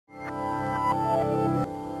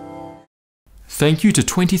Thank you to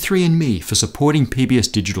 23andMe for supporting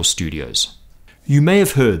PBS Digital Studios. You may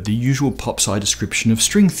have heard the usual pop-sci description of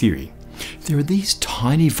string theory. There are these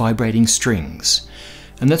tiny vibrating strings,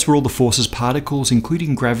 and that's where all the forces, particles,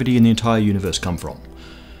 including gravity and the entire universe come from.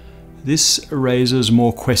 This raises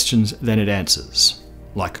more questions than it answers.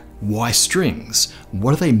 Like, why strings?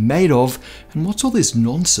 What are they made of? And what's all this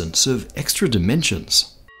nonsense of extra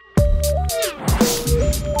dimensions?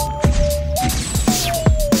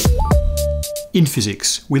 In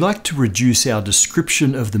physics, we like to reduce our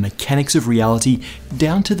description of the mechanics of reality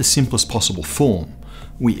down to the simplest possible form.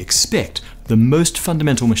 We expect the most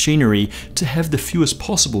fundamental machinery to have the fewest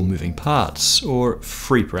possible moving parts, or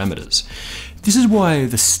free parameters. This is why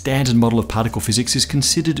the standard model of particle physics is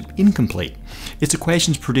considered incomplete. Its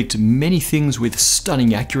equations predict many things with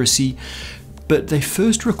stunning accuracy, but they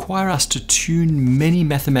first require us to tune many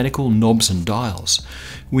mathematical knobs and dials.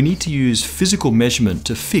 We need to use physical measurement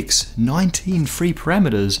to fix 19 free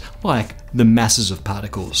parameters like the masses of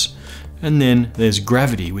particles. And then there's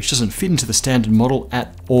gravity, which doesn't fit into the standard model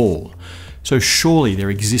at all. So surely there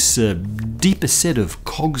exists a deeper set of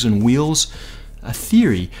cogs and wheels, a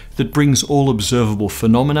theory that brings all observable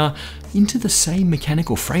phenomena into the same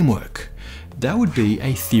mechanical framework. That would be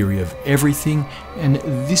a theory of everything, and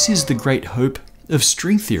this is the great hope of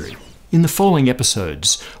string theory. In the following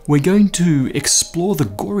episodes, we're going to explore the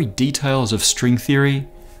gory details of string theory,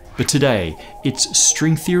 but today it's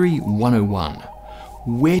String Theory 101.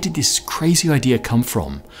 Where did this crazy idea come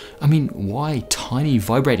from? I mean, why tiny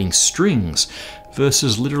vibrating strings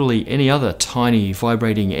versus literally any other tiny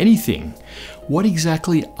vibrating anything? What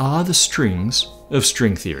exactly are the strings of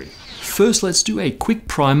string theory? First, let's do a quick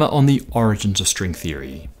primer on the origins of string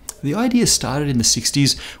theory. The idea started in the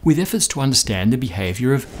 60s with efforts to understand the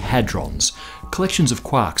behavior of hadrons, collections of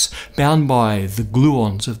quarks bound by the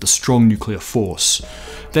gluons of the strong nuclear force.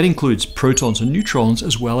 That includes protons and neutrons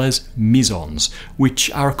as well as mesons,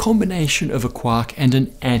 which are a combination of a quark and an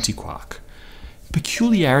antiquark.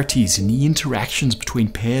 Peculiarities in the interactions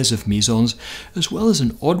between pairs of mesons, as well as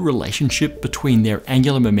an odd relationship between their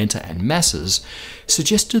angular momenta and masses,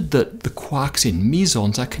 suggested that the quarks in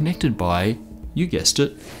mesons are connected by, you guessed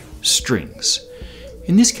it, strings.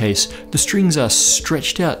 In this case, the strings are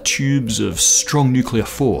stretched out tubes of strong nuclear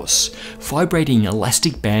force, vibrating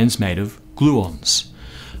elastic bands made of gluons.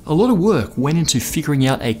 A lot of work went into figuring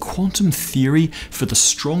out a quantum theory for the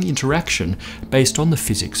strong interaction based on the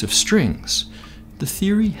physics of strings. The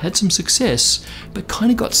theory had some success, but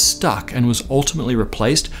kind of got stuck and was ultimately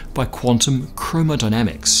replaced by quantum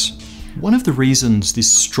chromodynamics. One of the reasons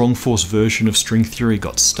this strong force version of string theory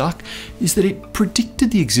got stuck is that it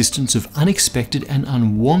predicted the existence of unexpected and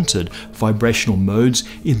unwanted vibrational modes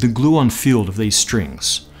in the gluon field of these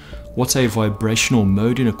strings. What's a vibrational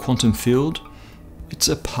mode in a quantum field? It's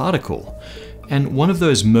a particle, and one of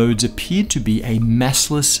those modes appeared to be a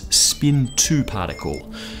massless spin 2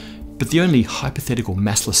 particle. But the only hypothetical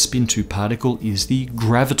massless spin 2 particle is the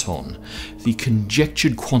graviton, the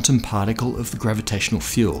conjectured quantum particle of the gravitational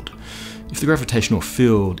field. If the gravitational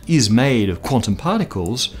field is made of quantum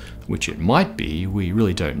particles, which it might be, we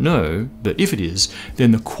really don't know, but if it is,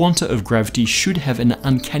 then the quanta of gravity should have an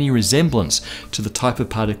uncanny resemblance to the type of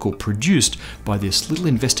particle produced by this little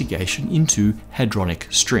investigation into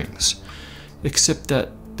hadronic strings. Except that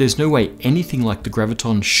there's no way anything like the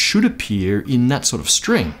graviton should appear in that sort of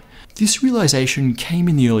string. This realization came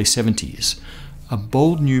in the early 70s. A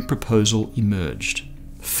bold new proposal emerged.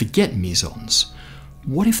 Forget mesons.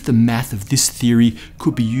 What if the math of this theory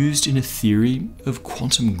could be used in a theory of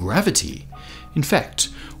quantum gravity? In fact,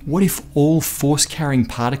 what if all force-carrying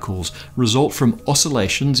particles result from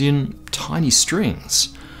oscillations in tiny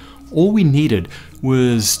strings? All we needed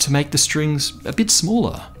was to make the strings a bit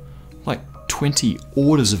smaller, like 20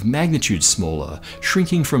 orders of magnitude smaller,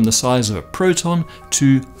 shrinking from the size of a proton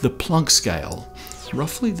to the Planck scale,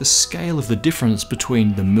 roughly the scale of the difference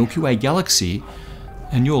between the Milky Way galaxy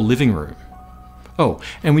and your living room. Oh,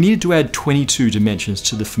 and we needed to add 22 dimensions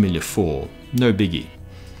to the familiar 4, no biggie.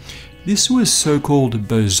 This was so-called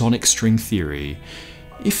bosonic string theory.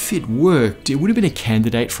 If it worked, it would have been a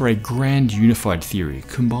candidate for a grand unified theory,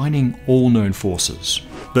 combining all known forces.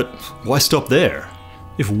 But why stop there?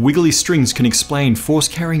 If wiggly strings can explain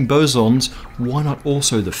force-carrying bosons, why not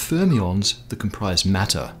also the fermions that comprise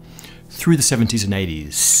matter? Through the 70s and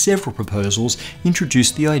 80s, several proposals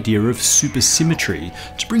introduced the idea of supersymmetry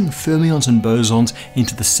to bring fermions and bosons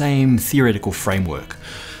into the same theoretical framework.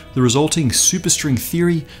 The resulting superstring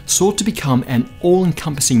theory sought to become an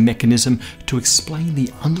all-encompassing mechanism to explain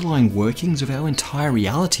the underlying workings of our entire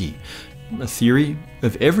reality, a theory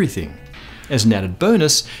of everything. As an added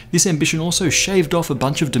bonus, this ambition also shaved off a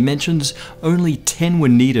bunch of dimensions. Only 10 were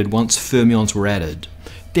needed once fermions were added.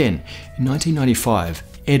 Then, in 1995,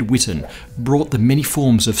 Ed Witten brought the many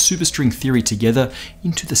forms of superstring theory together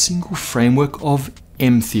into the single framework of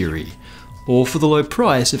M-theory, all for the low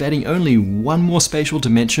price of adding only one more spatial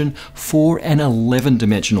dimension for an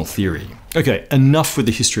 11-dimensional theory. Okay, enough with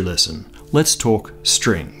the history lesson. Let's talk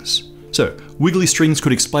strings. So, wiggly strings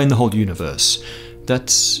could explain the whole universe.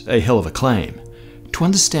 That's a hell of a claim. To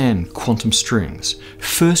understand quantum strings,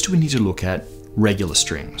 first we need to look at regular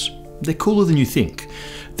strings. They're cooler than you think.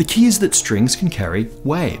 The key is that strings can carry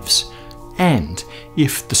waves. And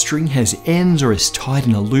if the string has ends or is tied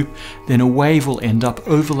in a loop, then a wave will end up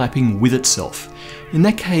overlapping with itself. In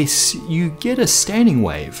that case, you get a standing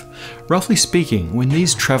wave. Roughly speaking, when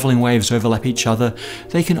these travelling waves overlap each other,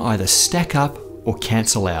 they can either stack up or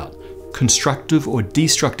cancel out. Constructive or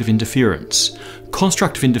destructive interference.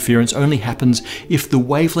 Constructive interference only happens if the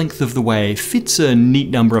wavelength of the wave fits a neat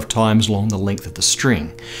number of times along the length of the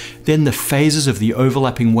string. Then the phases of the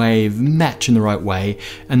overlapping wave match in the right way,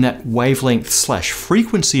 and that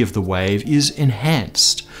wavelength/frequency of the wave is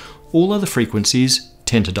enhanced. All other frequencies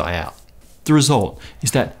tend to die out. The result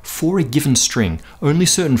is that for a given string, only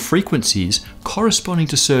certain frequencies corresponding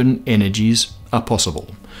to certain energies are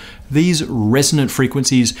possible. These resonant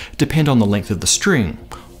frequencies depend on the length of the string.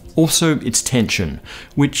 Also, its tension,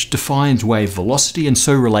 which defines wave velocity and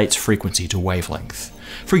so relates frequency to wavelength.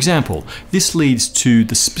 For example, this leads to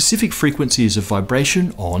the specific frequencies of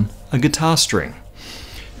vibration on a guitar string.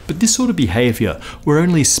 But this sort of behavior, where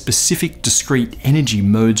only specific discrete energy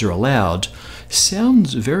modes are allowed,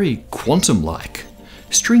 sounds very quantum-like.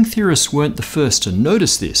 String theorists weren't the first to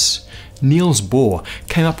notice this. Niels Bohr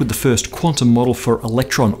came up with the first quantum model for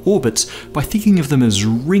electron orbits by thinking of them as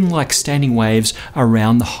ring-like standing waves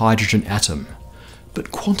around the hydrogen atom.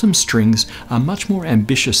 But quantum strings are much more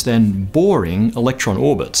ambitious than boring electron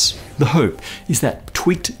orbits. The hope is that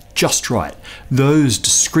tweaked just right, those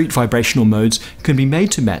discrete vibrational modes can be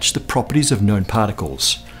made to match the properties of known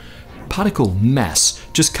particles. Particle mass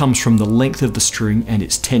just comes from the length of the string and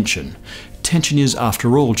its tension. Tension is,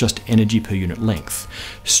 after all, just energy per unit length.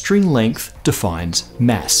 String length defines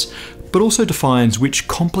mass, but also defines which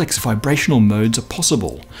complex vibrational modes are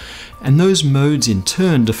possible. And those modes in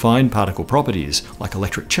turn define particle properties, like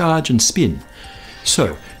electric charge and spin.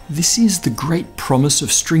 So, this is the great promise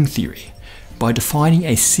of string theory. By defining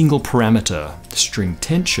a single parameter, string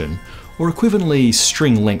tension, or equivalently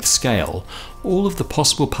string length scale, all of the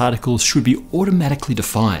possible particles should be automatically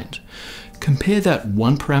defined. Compare that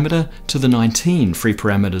one parameter to the 19 free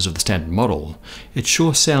parameters of the standard model. It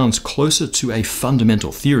sure sounds closer to a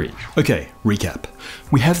fundamental theory. Okay, recap.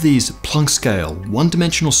 We have these Planck scale,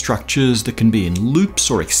 one-dimensional structures that can be in loops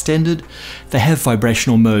or extended. They have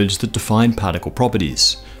vibrational modes that define particle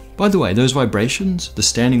properties. By the way, those vibrations, the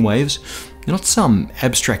standing waves, they're not some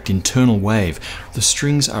abstract internal wave. The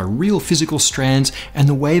strings are real physical strands and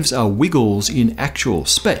the waves are wiggles in actual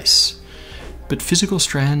space. But physical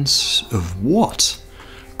strands of what?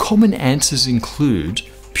 Common answers include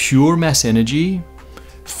pure mass energy,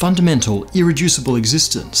 fundamental irreducible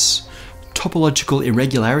existence, topological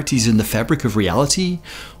irregularities in the fabric of reality,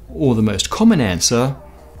 or the most common answer,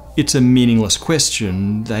 it's a meaningless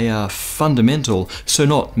question, they are fundamental, so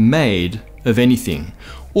not made of anything.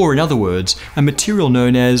 Or in other words, a material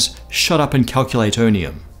known as shut up and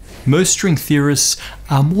calculate-onium. Most string theorists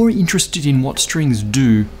are more interested in what strings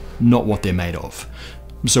do, not what they're made of.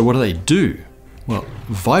 So what do? Well,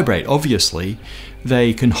 vibrate, obviously.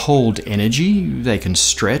 They can hold energy, they can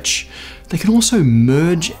stretch, they can also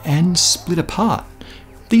merge and split apart.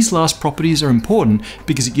 These last properties are important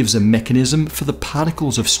because it gives a mechanism for the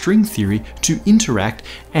particles of string theory to interact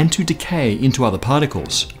and to decay into other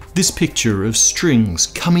particles. This picture of strings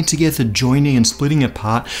coming together, joining and splitting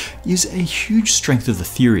apart is a huge strength of the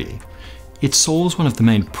theory. It solves one of the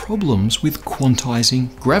main problems with quantizing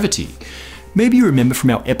gravity. Maybe you remember from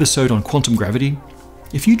our episode on quantum gravity.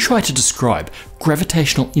 If you try to describe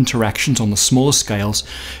gravitational interactions on the smaller scales,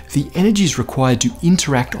 the energies required to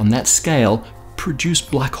interact on that scale produce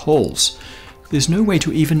black holes. There's no way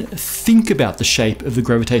to even think about the shape of the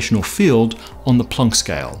gravitational field on the Planck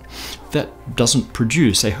scale. That doesn't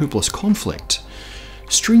produce a hopeless conflict.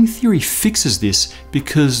 String theory fixes this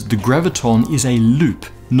because the graviton is a loop,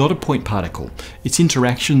 not a point particle. Its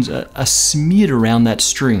interactions are smeared around that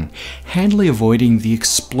string, handily avoiding the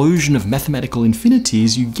explosion of mathematical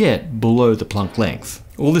infinities you get below the Planck length.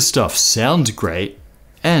 All this stuff sounds great,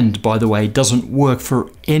 and by the way, doesn't work for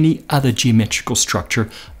any other geometrical structure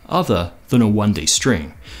other than a 1D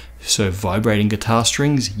string. So vibrating guitar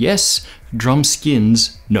strings, yes. Drum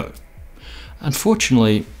skins, no.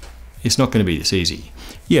 Unfortunately, it's not going to be this easy.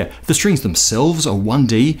 Yeah, the strings themselves are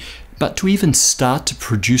 1D, but to even start to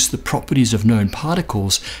produce the properties of known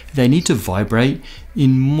particles, they need to vibrate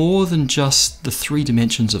in more than just the 3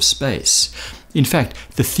 dimensions of space. In fact,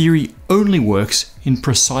 the theory only works in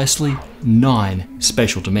precisely 9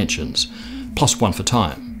 spatial dimensions, plus 1 for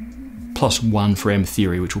time, plus 1 for M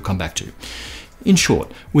theory, which we'll come back to. In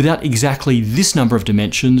short, without exactly this number of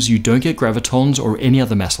dimensions, you don't get gravitons or any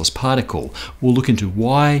other massless particle. We'll look into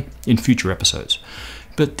why in future episodes.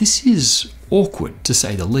 But this is awkward, to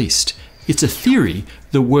say the least. It's a theory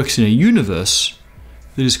that works in a universe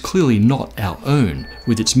that is clearly not our own,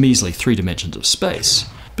 with its measly 3 dimensions of space.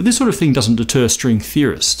 But this sort of thing doesn't deter string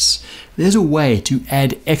theorists. There's a way to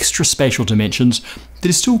add extra spatial dimensions that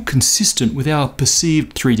is still consistent with our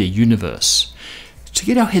perceived 3D universe. To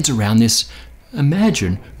get our heads around this,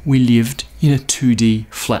 imagine we lived in a 2D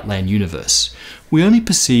flatland universe. We only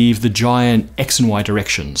perceive the giant X and Y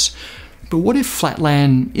directions. But what if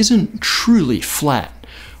flatland isn't truly flat?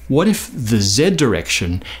 What if the Z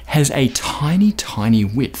direction has a tiny, tiny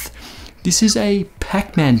width? This is a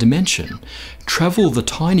Pac-Man dimension. Travel the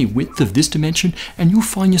tiny width of this dimension and you'll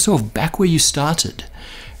find yourself back where you started.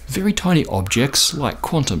 Very tiny objects, like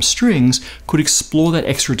quantum strings, could explore that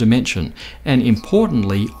extra dimension and,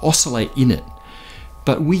 importantly, oscillate in it.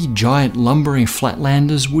 But we giant lumbering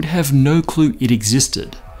flatlanders would have no clue it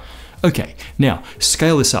existed. Okay, now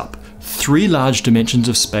scale this up. 3 large dimensions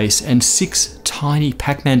of space and 6 tiny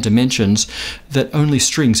Pac-Man dimensions that only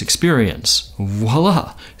strings experience.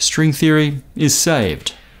 Voila! String theory is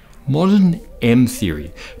saved. Modern M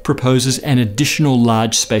theory proposes an additional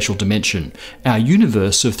large spatial dimension. Our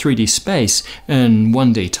universe of 3D space and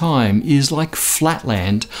 1D time is like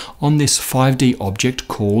flatland on this 5D object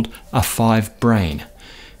called a 5-brane.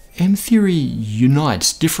 M theory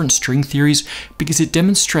unites different string theories because it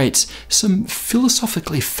demonstrates some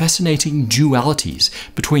philosophically fascinating dualities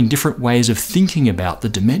between different ways of thinking about the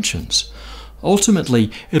dimensions.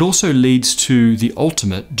 Ultimately, it also leads to the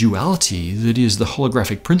ultimate duality that is the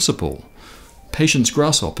holographic principle. Patience,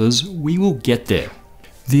 grasshoppers, we will get there.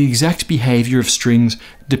 The exact behavior of strings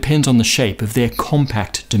depends on the shape of their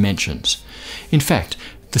compact dimensions. In fact,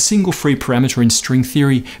 the single free parameter in string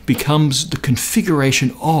theory becomes the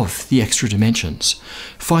configuration of the extra dimensions.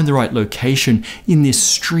 Find the right location in this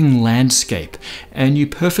string landscape, and you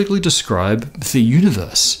perfectly describe the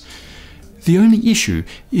universe. The only issue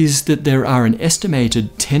is that there are an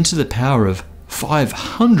estimated 10 to the power of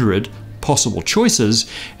 500 possible choices,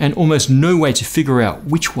 and almost no way to figure out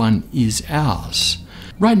which one is ours.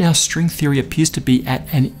 Right now, string theory appears to be at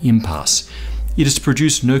an impasse. It has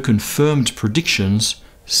produced no confirmed predictions.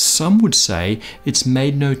 Some would say it's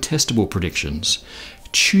made no testable predictions.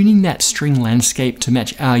 Tuning that string landscape to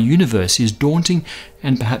match our universe is daunting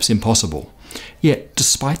and perhaps impossible. Yet,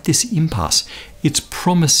 despite this impasse, its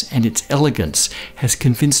promise and its elegance has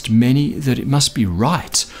convinced many that it must be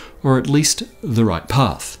right, or at least the right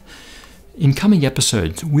path. In coming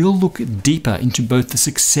episodes, we'll look deeper into both the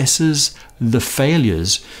successes, the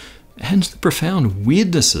failures, and the profound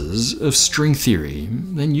weirdnesses of string theory.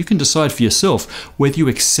 Then you can decide for yourself whether you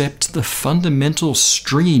accept the fundamental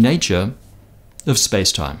stringy nature of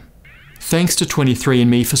spacetime. Thanks to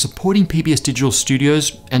 23andMe for supporting PBS Digital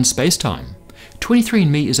Studios and Spacetime.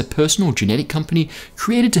 23andMe is a personal genetic company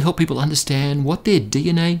created to help people understand what their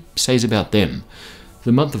DNA says about them.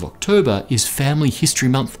 The month of October is Family History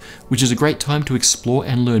Month, which is a great time to explore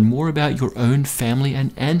and learn more about your own family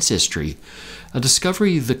and ancestry. A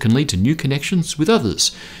discovery that can lead to new connections with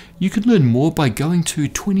others. You can learn more by going to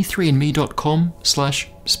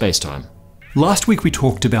 23andme.com/spacetime. Last week we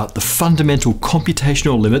talked about the fundamental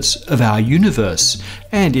computational limits of our universe,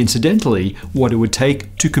 and incidentally, what it would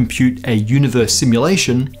take to compute a universe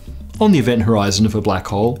simulation on the event horizon of a black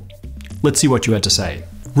hole. Let's see what you had to say.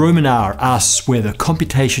 Roman R asks whether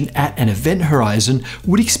computation at an event horizon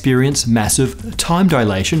would experience massive time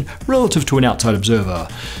dilation relative to an outside observer.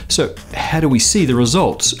 So how do we see the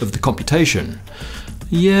results of the computation?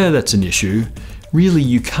 Yeah, that's an issue. Really,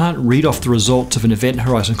 you can't read off the results of an event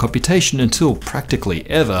horizon computation until practically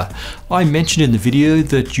ever. I mentioned in the video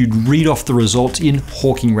that you'd read off the results in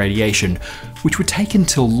Hawking radiation, which would take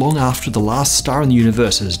until long after the last star in the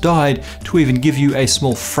universe has died to even give you a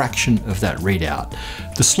small fraction of that readout.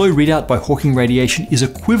 The slow readout by Hawking radiation is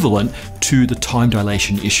equivalent to the time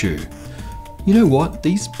dilation issue. You know what?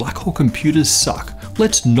 These black hole computers suck.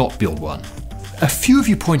 Let's not build one. A few of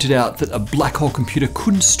you pointed out that a black hole computer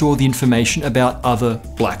couldn't store the information about other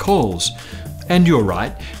black holes. And you're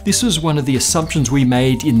right, this was one of the assumptions we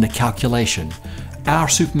made in the calculation. Our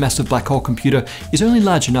supermassive black hole computer is only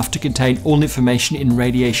large enough to contain all information in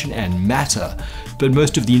radiation and matter, but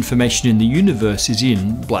most of the information in the universe is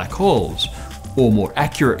in black holes. Or more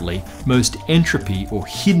accurately, most entropy or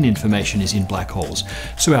hidden information is in black holes.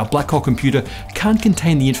 So our black hole computer can't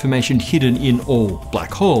contain the information hidden in all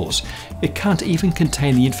black holes. It can't even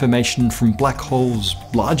contain the information from black holes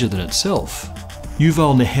larger than itself.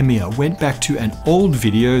 Yuval Nehemiah went back to an old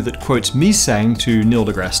video that quotes me saying to Neil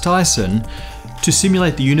deGrasse Tyson, "To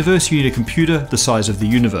simulate the universe, you need a computer the size of the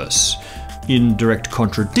universe," in direct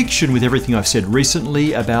contradiction with everything I've said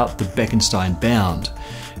recently about the Bekenstein bound.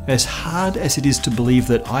 As hard as it is to believe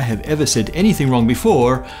that I have ever said anything wrong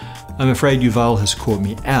before, I'm afraid Yuval has caught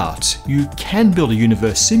me out. You can build a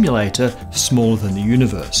universe simulator smaller than the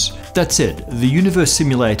universe. That said, the universe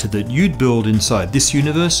simulator that you'd build inside this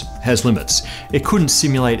universe has limits. It couldn't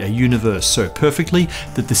simulate a universe so perfectly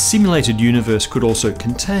that the simulated universe could also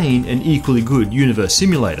contain an equally good universe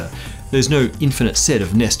simulator. There's no infinite set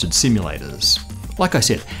of nested simulators. Like I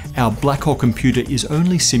said, our black hole computer is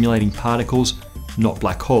only simulating particles, not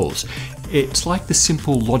black holes. It's like the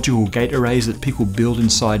simple logical gate arrays that people build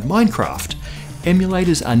inside Minecraft.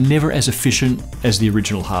 Emulators are never as efficient as the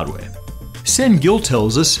original hardware. Sen Gill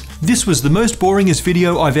tells us, "This was the most boringest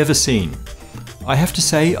video I've ever seen." I have to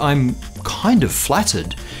say, I'm kind of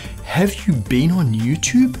flattered. Have you been on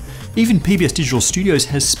YouTube? Even PBS Digital Studios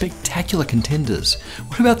has spectacular contenders.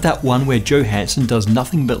 What about that one where Joe Hansen does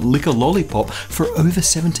nothing but lick a lollipop for over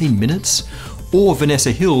 17 minutes? Or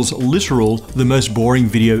Vanessa Hill's literal "the most boring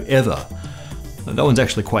video ever"? That one's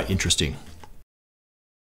actually quite interesting.